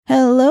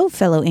Hello,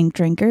 fellow ink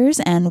drinkers,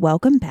 and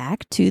welcome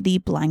back to the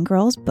Blind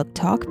Girls Book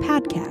Talk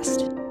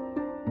podcast.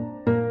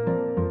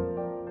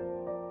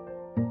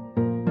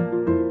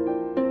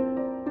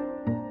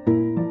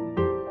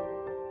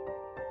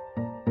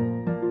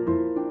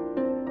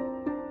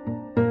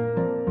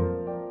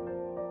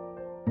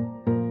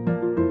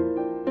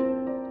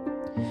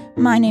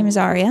 My name is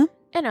Aria.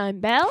 And I'm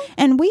Belle.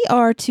 And we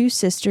are two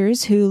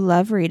sisters who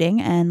love reading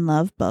and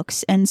love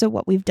books. And so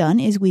what we've done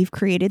is we've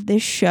created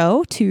this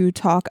show to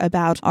talk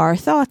about our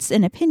thoughts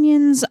and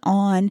opinions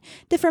on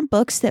different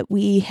books that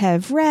we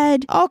have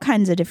read, all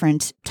kinds of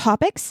different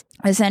topics.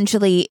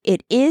 Essentially,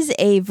 it is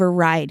a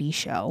variety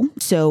show.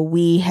 So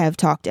we have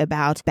talked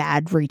about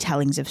bad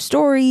retellings of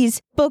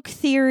stories, book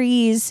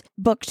theories,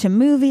 book to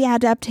movie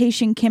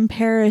adaptation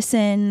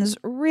comparisons.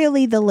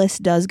 Really, the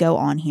list does go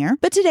on here.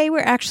 But today we're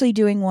actually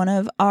doing one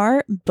of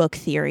our book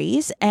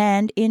theories.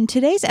 And in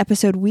today's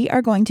episode, we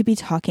are going to be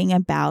talking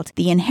about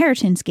the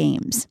Inheritance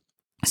Games.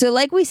 So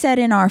like we said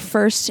in our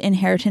first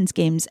Inheritance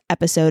Games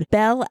episode,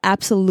 Belle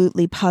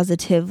absolutely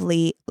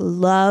positively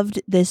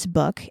loved this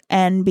book.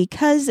 And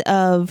because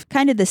of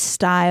kind of the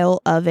style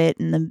of it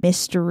and the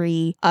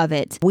mystery of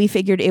it, we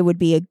figured it would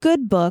be a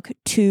good book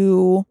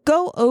to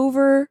go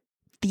over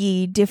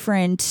the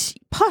different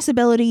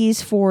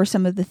possibilities for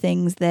some of the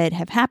things that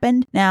have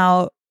happened.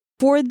 Now,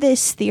 for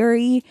this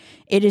theory,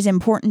 it is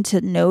important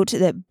to note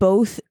that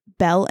both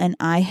Belle and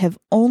I have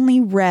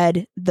only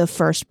read the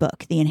first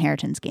book, The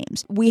Inheritance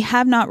Games. We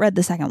have not read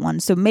the second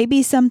one, so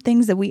maybe some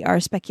things that we are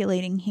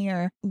speculating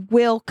here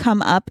will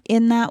come up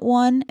in that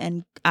one,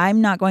 and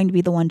I'm not going to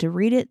be the one to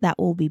read it. That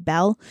will be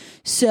Belle.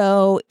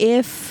 So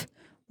if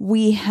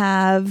we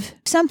have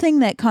something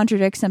that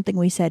contradicts something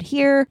we said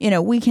here,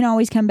 we can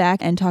always come back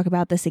and talk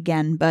about this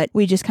again, but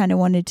we just kind of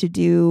wanted to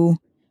do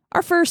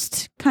our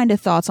first kind of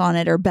thoughts on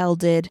it, or Belle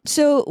did.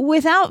 So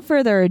without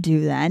further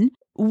ado then,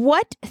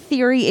 what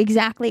theory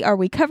exactly are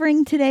we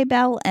covering today,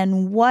 Belle?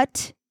 And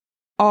what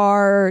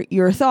are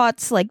your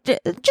thoughts?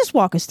 Just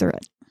walk us through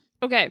it.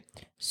 Okay,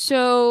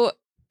 so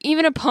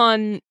even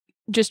upon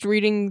just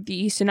reading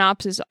the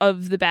synopsis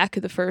of the back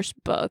of the first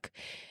book,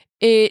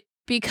 it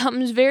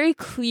becomes very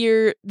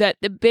clear that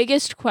the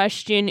biggest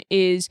question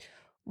is,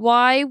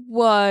 why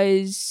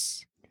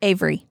was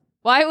Avery?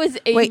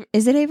 Wait,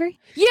 is it Avery?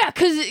 Yeah,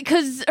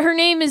 because her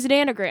name is an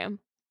anagram.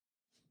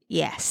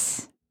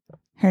 Yes.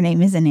 Her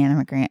name is an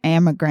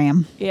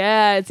anagram.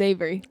 Yeah, it's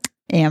Avery.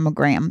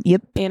 Anagram.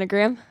 Yep.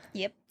 Anagram?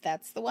 Yep,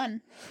 that's the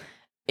one.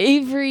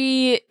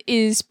 Avery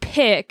is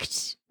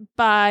picked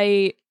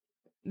by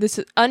this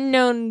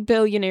unknown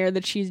billionaire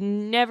that she's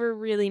never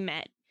really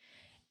met.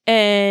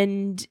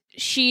 And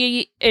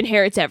she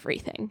inherits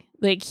everything.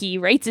 He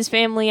writes his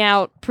family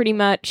out pretty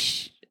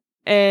much.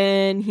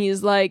 And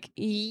he's like,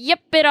 yep,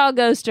 it all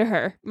goes to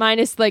her.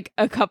 Minus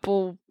a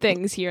couple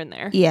things here and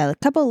there. Yeah, a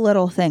couple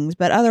little things.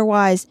 But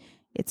otherwise,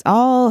 it's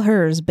all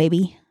hers,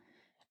 baby.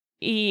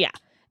 Yeah.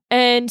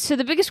 And so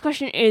the biggest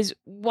question is,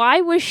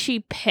 why was she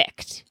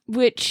picked?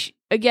 Which,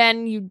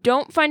 again, you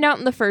don't find out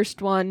in the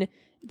first one.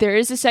 There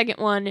is a second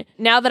one.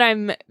 Now that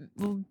I'm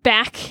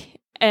back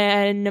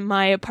in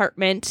my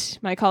apartment,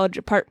 my college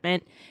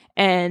apartment,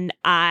 and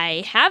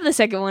I have the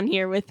second one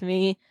here with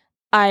me,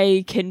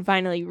 I can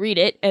finally read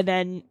it, and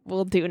then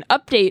we'll do an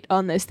update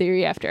on this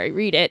theory after I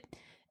read it,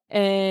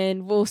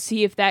 and we'll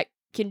see if that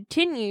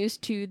continues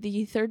to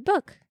the third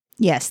book.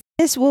 Yes,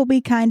 this will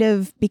become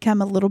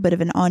a little bit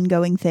of an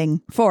ongoing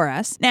thing for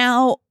us.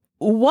 Now,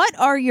 what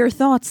are your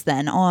thoughts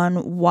then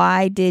on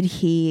why did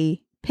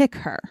he pick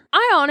her?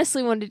 I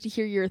honestly wanted to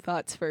hear your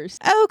thoughts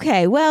first.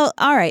 Okay, well,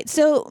 all right.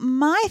 So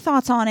my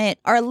thoughts on it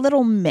are a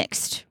little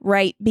mixed,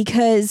 right?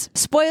 Because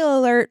spoiler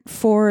alert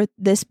for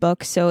this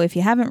book. So if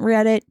you haven't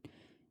read it,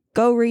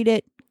 go read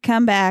it,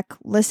 come back,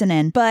 listen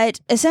in.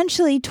 But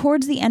essentially,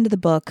 towards the end of the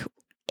book,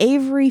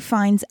 Avery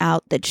finds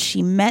out that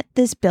she met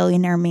this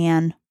billionaire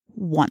man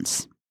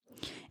once.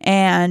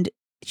 And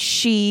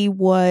she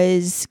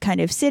was kind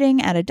of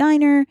sitting at a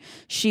diner.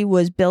 She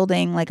was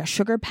building a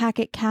sugar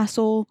packet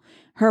castle.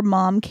 Her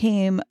mom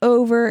came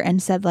over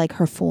and said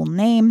her full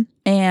name.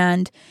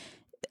 And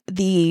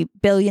the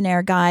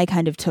billionaire guy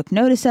kind of took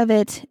notice of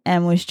it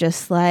and was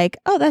just like,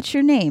 oh, that's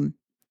your name.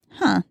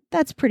 Huh,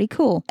 that's pretty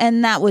cool.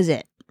 And that was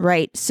it.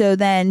 Right. So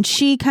then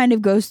she kind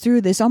of goes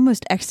through this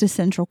almost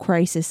existential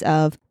crisis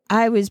of,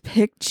 I was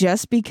picked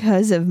just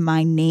because of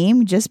my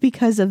name, just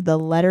because of the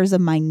letters of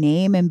my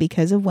name, and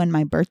because of when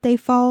my birthday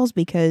falls,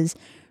 because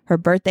her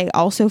birthday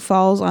also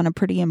falls on a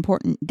pretty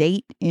important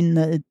date in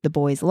the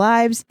boys'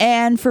 lives.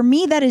 And for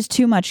me, that is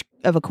too much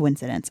of a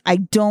coincidence. I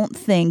don't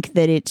think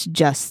that it's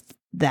just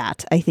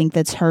that. I think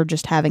that's her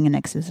just having an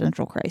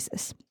existential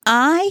crisis.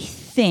 I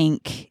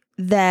think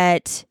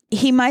that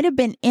he might have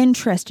been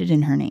interested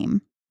in her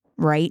name,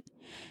 right?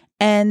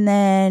 And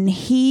then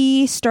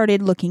he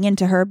started looking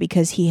into her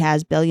because he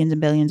has billions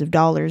and billions of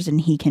dollars and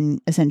he can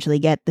essentially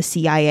get the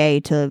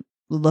CIA to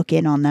look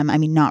in on them. I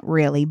mean, not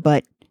really,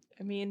 but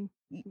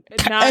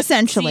Not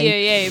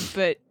essentially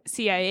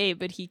CIA,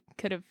 but he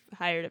could have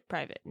hired a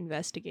private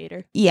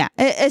investigator. Yeah,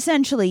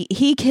 essentially,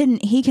 he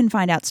can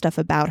find out stuff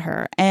about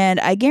her. And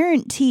I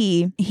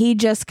guarantee he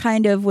just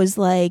kind of was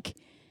like,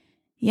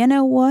 you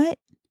know what?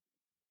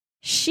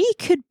 She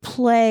could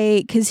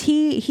play, because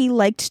he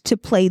liked to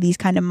play these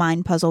kind of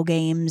mind puzzle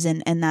games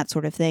and that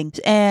sort of thing.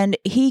 And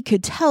he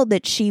could tell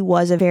that she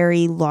was a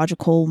very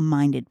logical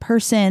minded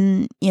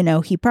person. You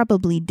know, he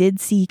probably did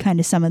see kind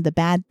of some of the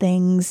bad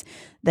things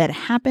that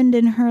happened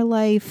in her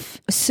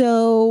life.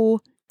 So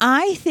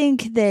I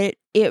think that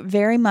it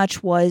very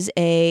much was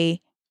I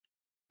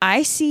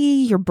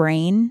see your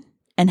brain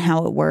and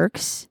how it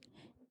works.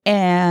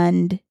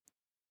 And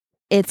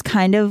it's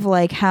kind of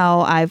like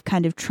how I've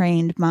kind of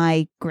trained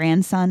my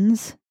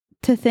grandsons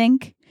to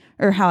think,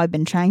 or how I've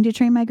been trying to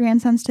train my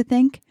grandsons to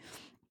think.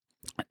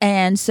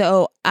 And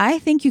so I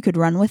think you could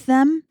run with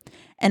them,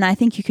 and I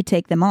think you could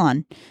take them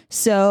on.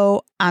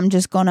 So I'm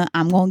going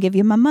to give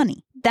you my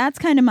money. That's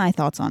kind of my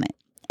thoughts on it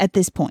at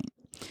this point.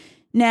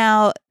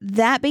 Now,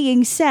 that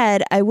being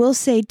said, I will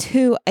say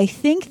too, I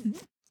think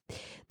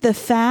the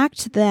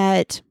fact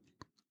that,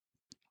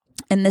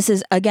 and this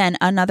is, again,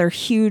 another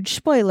huge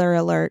spoiler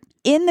alert.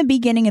 In the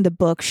beginning of the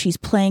book, she's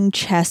playing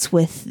chess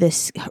with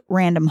this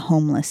random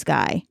homeless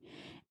guy.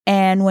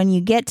 And when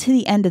you get to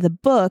the end of the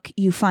book,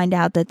 you find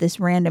out that this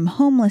random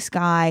homeless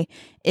guy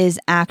is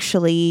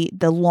actually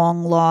the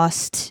long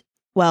lost,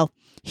 well,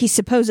 he's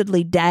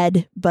supposedly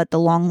dead, but the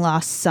long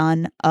lost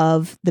son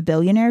of the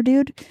billionaire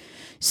dude.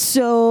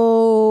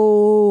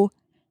 So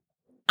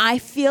I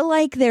feel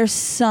like there's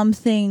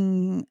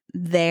something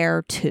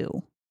there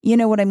too. You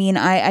know what I mean?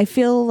 I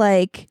feel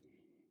like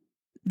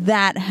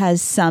that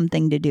has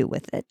something to do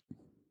with it.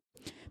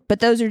 But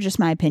those are just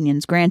my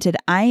opinions. Granted,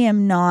 I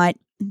am not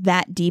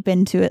that deep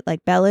into it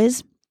like Belle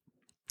is.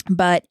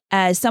 But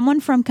as someone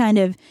from kind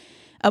of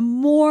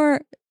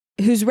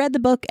who's read the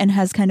book and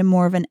has kind of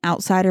more of an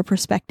outsider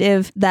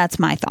perspective, that's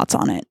my thoughts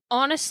on it.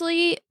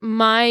 Honestly,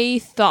 my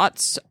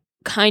thoughts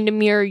kind of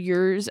mirror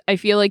yours. I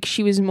feel like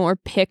she was more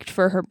picked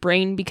for her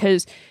brain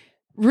because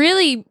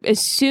really, as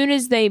soon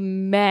as they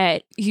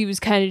met, he was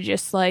kind of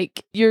just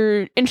like,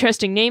 your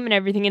interesting name and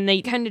everything. And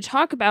they kind of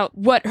talk about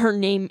what her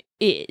name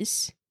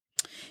is.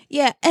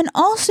 Yeah. And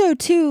also,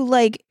 too,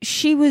 like,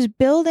 she was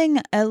building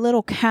a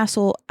little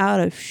castle out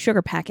of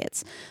sugar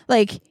packets.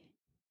 Like,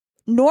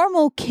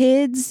 normal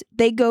kids,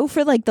 they go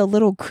for, like, the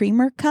little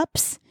creamer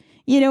cups.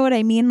 You know what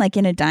I mean? Like,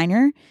 in a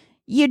diner.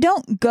 You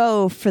don't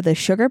go for the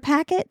sugar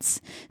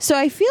packets. So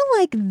I feel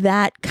like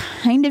that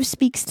kind of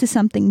speaks to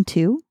something,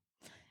 too.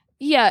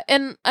 Yeah,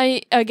 and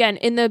again,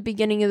 in the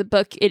beginning of the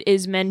book, it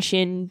is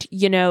mentioned,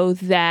 you know,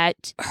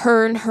 that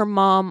her and her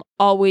mom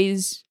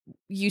always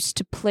used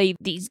to play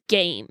these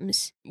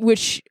games,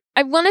 which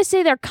I want to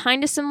say they're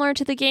kind of similar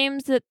to the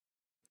games that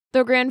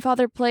their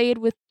grandfather played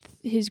with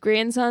his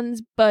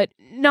grandsons, but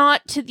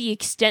not to the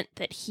extent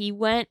that he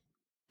went.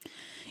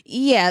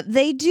 Yeah,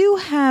 they do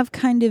have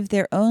kind of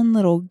their own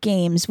little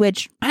games,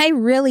 which I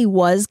really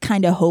was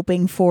kind of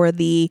hoping for.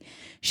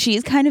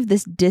 She's kind of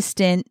this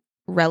distant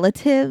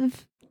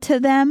relative to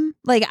them.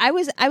 Like, I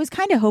was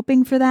kind of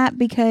hoping for that,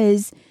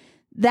 because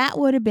that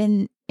would have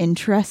been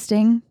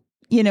interesting.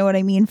 You know what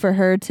I mean? For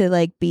her to,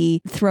 like, be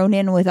thrown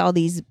in with all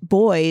these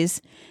boys,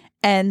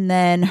 and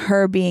then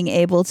her being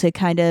able to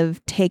kind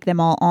of take them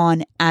all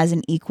on as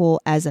an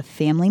equal, as a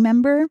family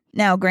member.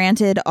 Now,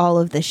 granted, all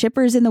of the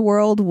shippers in the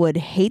world would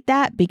hate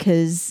that,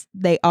 because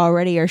they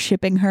already are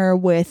shipping her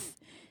with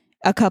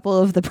a couple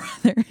of the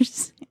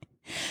brothers.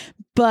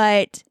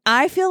 But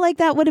I feel like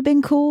that would have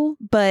been cool.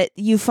 But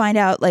you find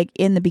out, like,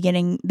 in the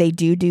beginning, they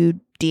do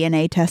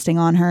DNA testing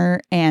on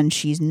her, and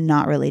she's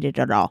not related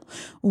at all,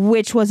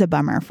 which was a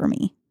bummer for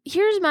me.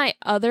 Here's my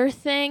other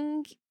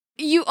thing.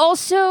 You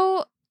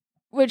also,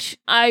 which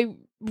I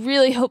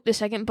really hope the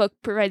second book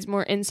provides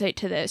more insight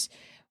to this.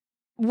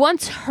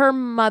 Once her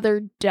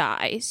mother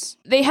dies,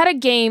 they had a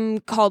game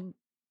called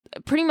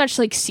pretty much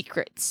like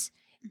Secrets.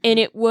 And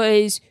it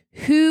was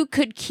who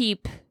could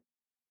keep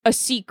a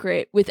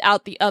secret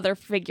without the other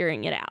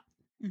figuring it out.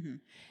 Mm-hmm.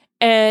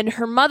 And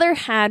her mother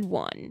had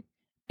one,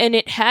 and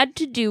it had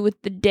to do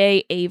with the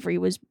day Avery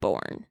was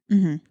born.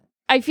 Mm-hmm.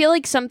 I feel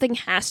like something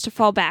has to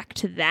fall back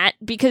to that,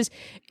 because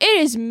it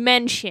is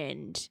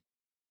mentioned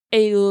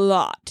a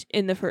lot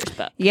in the first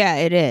book. Yeah,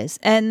 it is.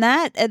 And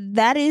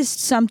that is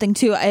something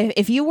too.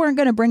 If you weren't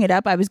going to bring it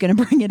up, I was going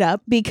to bring it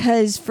up,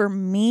 because for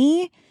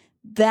me,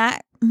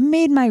 that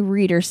made my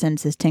reader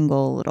senses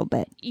tingle a little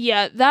bit.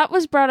 Yeah, that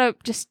was brought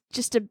up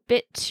just a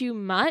bit too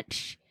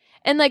much.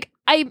 And like,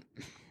 I'm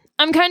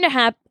kind of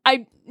happy.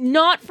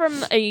 Not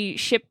from a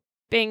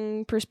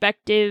shipping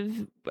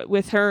perspective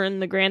with her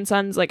and the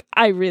grandsons, like,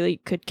 I really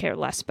could care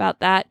less about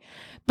that.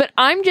 But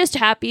I'm just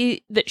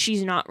happy that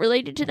she's not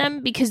related to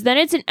them, because then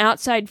it's an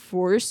outside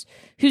force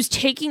who's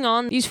taking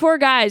on these four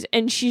guys,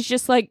 and she's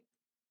just like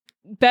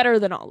better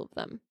than all of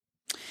them.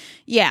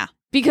 Yeah.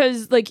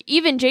 Because like,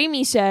 even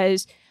Jamie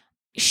says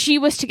she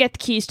was to get the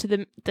keys to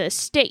the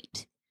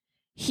estate.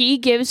 He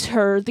gives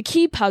her the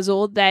key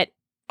puzzle that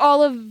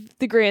all of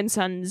the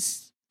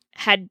grandsons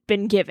had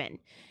been given.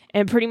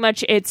 And pretty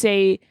much it's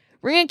a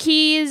ring of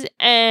keys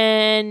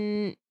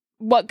and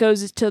what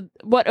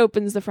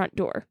opens the front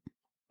door.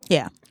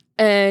 Yeah.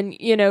 And,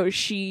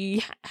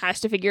 she has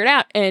to figure it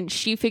out, and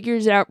she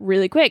figures it out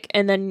really quick.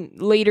 And then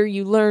later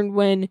you learn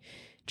when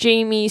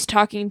Jamie's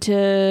talking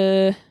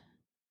to...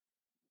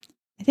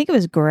 I think it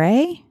was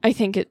Gray. I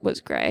think it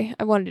was Gray.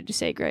 I wanted to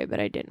say Gray,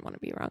 but I didn't want to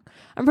be wrong.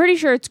 I'm pretty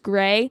sure it's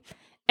Gray.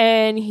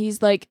 And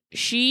he's like,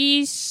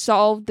 she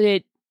solved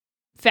it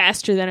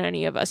faster than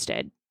any of us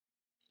did.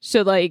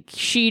 So,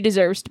 she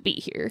deserves to be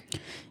here.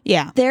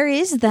 Yeah. There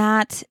is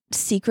that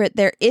secret.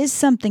 There is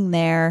something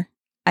there.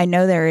 I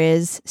know there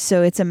is.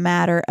 So it's a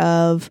matter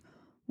of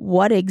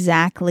what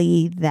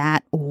exactly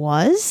that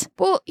was.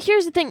 Well,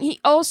 here's the thing. He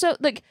also,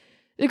 the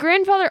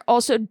grandfather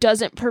also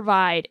doesn't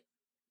provide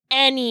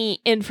any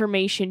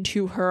information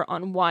to her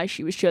on why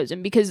she was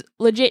chosen. Because,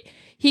 legit,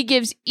 he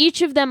gives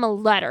each of them a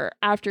letter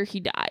after he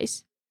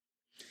dies.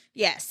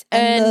 Yes.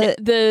 And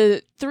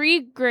the 3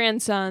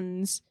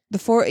 grandsons...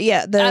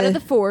 out of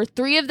the 4,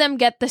 3 of them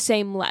get the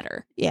same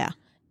letter. Yeah.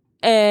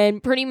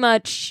 And pretty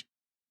much...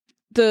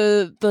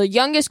 The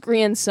youngest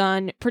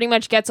grandson pretty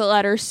much gets a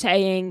letter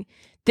saying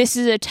this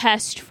is a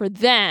test for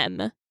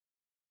them.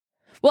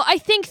 Well, I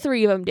think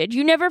 3 of them did.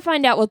 You never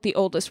find out what the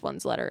oldest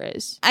one's letter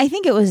is. I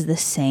think it was the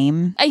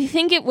same. I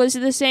think it was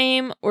the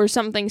same or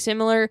something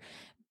similar,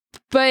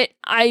 but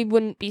I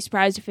wouldn't be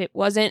surprised if it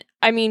wasn't.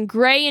 I mean,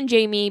 Gray and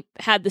Jamie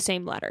had the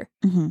same letter.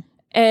 Mm-hmm.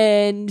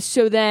 And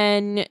so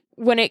then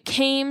when it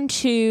came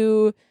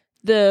to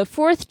the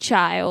 4th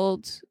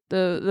child,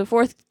 the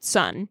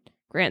 4th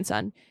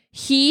grandson,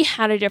 he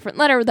had a different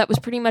letter that was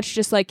pretty much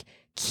just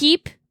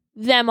keep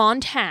them on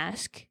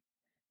task.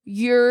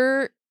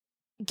 Your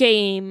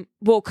game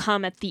will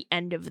come at the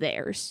end of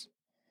theirs.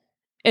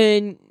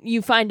 And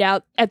you find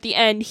out at the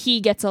end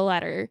he gets a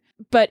letter.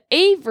 But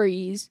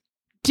Avery's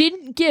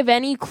didn't give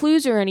any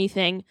clues or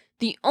anything.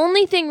 The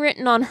only thing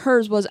written on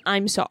hers was,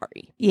 I'm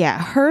sorry. Yeah,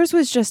 hers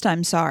was just,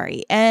 I'm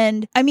sorry.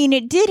 And, I mean,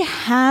 it did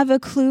have a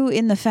clue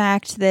in the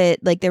fact that,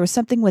 there was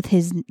something with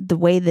the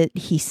way that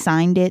he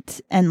signed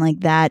it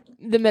and, that.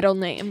 The middle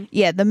name.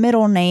 Yeah, the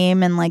middle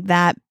name and,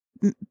 that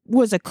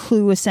was a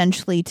clue,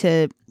 essentially,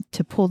 to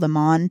pull them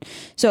on.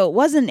 So it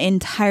wasn't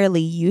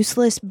entirely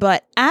useless,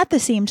 but at the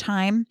same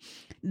time,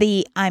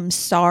 the I'm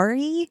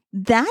sorry,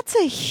 that's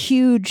a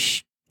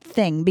huge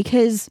thing,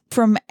 because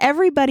from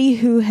everybody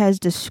who has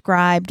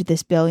described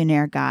this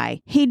billionaire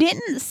guy, he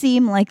didn't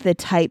seem like the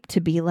type to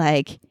be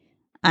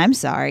I'm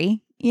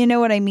sorry. You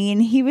know what I mean?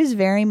 He was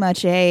very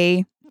much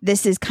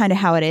this is kind of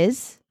how it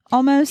is,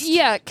 almost.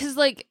 Yeah, because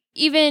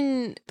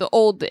even the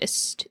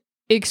oldest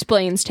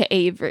explains to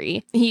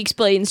Avery, he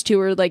explains to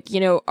her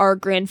our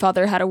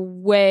grandfather had a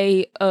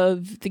way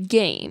of the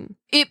game.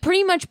 It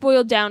pretty much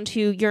boiled down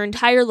to your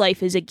entire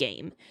life is a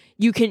game.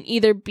 You can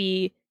either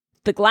be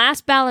the glass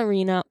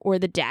ballerina or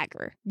the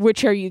dagger.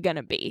 Which are you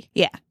gonna be?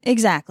 Yeah,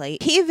 exactly.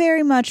 He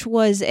very much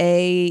was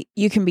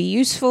you can be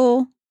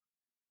useful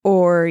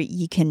or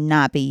you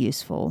cannot be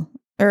useful.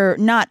 Or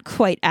not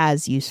quite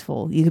as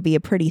useful. You could be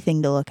a pretty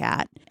thing to look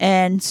at.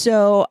 And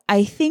so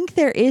I think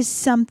there is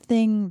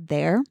something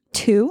there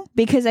too,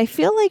 because I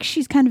feel like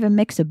she's kind of a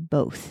mix of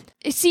both.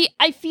 See,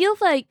 I feel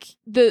like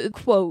the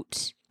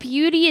quote,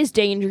 beauty is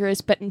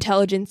dangerous, but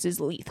intelligence is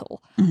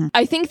lethal. Mm-hmm.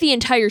 I think the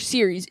entire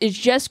series is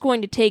just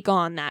going to take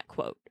on that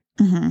quote.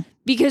 Mm-hmm.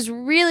 Because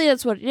really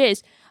that's what it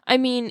is. I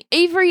mean,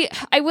 Avery,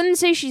 I wouldn't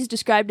say she's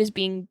described as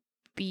being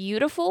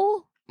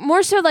beautiful.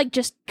 More so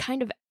just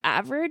kind of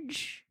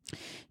average.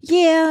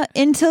 Yeah,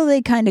 until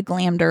they kind of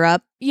glammed her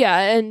up. Yeah,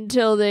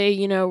 until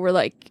they,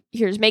 were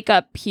here's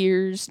makeup,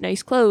 here's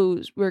nice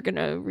clothes, we're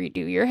gonna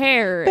redo your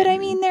hair. But I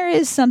mean, there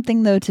is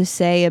something, though, to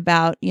say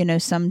about,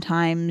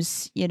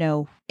 sometimes,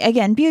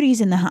 again, beauty's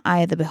in the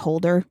eye of the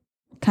beholder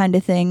kind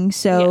of thing.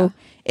 So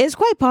it's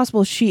quite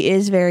possible she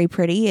is very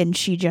pretty and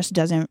she just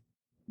doesn't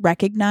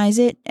recognize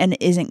it and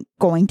isn't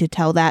going to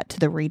tell that to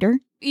the reader.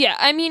 Yeah,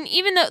 I mean,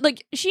 even though,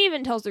 she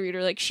even tells the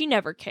reader, she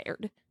never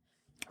cared.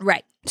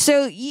 Right.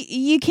 So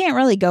you can't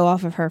really go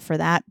off of her for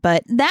that,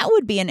 but that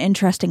would be an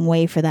interesting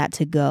way for that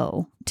to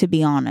go, to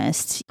be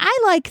honest. I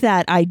like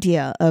that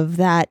idea of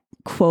that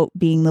quote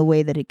being the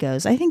way that it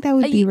goes. I think that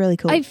would be really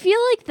cool. I feel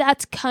like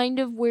that's kind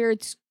of where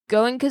it's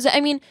going, because,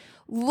 I mean,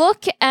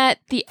 look at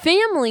the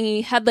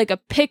family had, a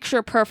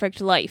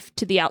picture-perfect life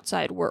to the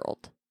outside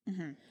world.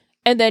 Mm-hmm.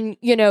 And then,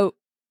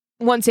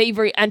 once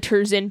Avery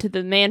enters into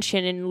the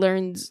mansion and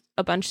learns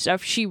a bunch of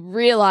stuff, she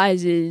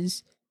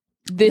realizes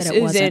this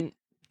isn't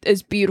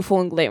as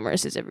beautiful and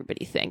glamorous as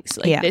everybody thinks.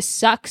 This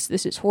sucks.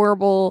 This is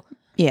horrible.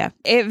 Yeah,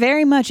 it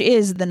very much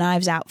is the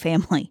Knives Out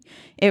family.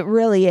 It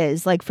really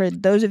is. For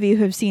those of you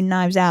who have seen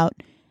Knives Out,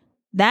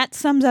 that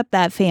sums up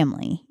that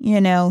family.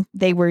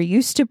 They were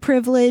used to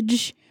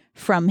privilege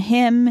from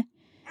him.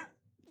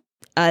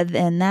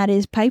 And that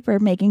is Piper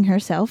making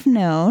herself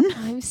known.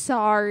 I'm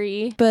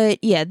sorry. But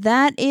yeah,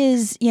 that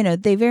is,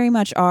 they very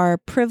much are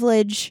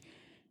privilege.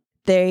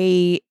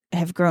 They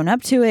have grown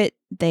up to it.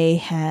 They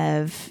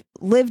have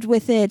lived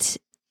with it.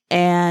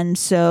 And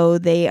so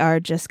they are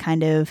just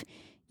kind of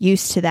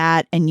used to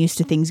that and used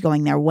to things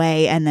going their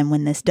way. And then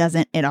when this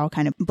doesn't, it all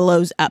kind of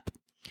blows up.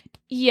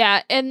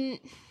 Yeah. And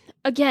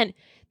again,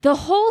 the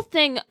whole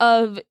thing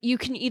of you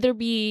can either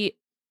be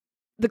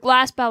the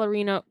glass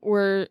ballerina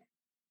or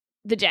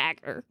the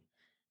dagger,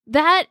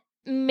 that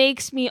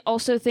makes me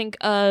also think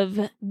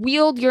of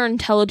wield your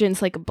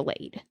intelligence like a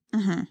blade.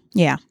 Mm-hmm.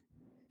 Yeah.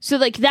 So,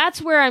 like,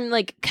 that's where I'm,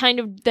 like, kind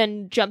of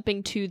then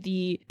jumping to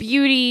the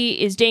beauty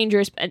is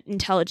dangerous, but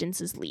intelligence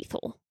is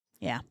lethal.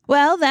 Yeah.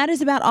 Well, that is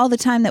about all the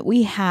time that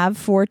we have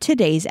for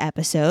today's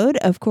episode.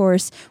 Of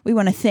course, we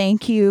want to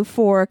thank you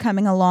for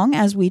coming along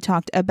as we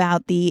talked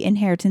about the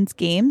Inheritance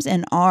games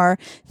and our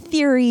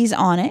theories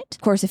on it.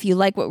 Of course, if you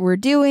like what we're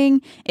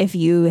doing, if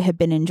you have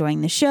been enjoying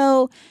the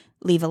show,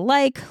 leave a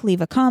like, leave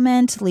a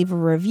comment, leave a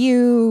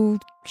review,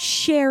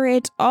 share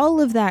it,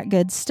 all of that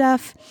good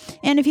stuff.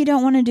 And if you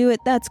don't want to do it,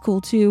 that's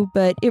cool too,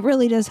 but it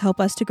really does help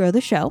us to grow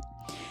the show.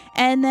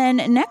 And then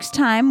next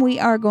time we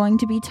are going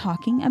to be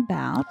talking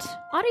about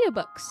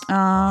audiobooks.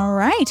 All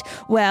right.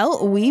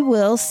 Well, we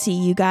will see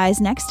you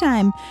guys next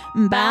time.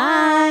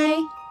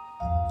 Bye.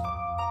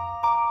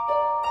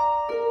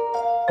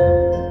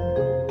 Bye.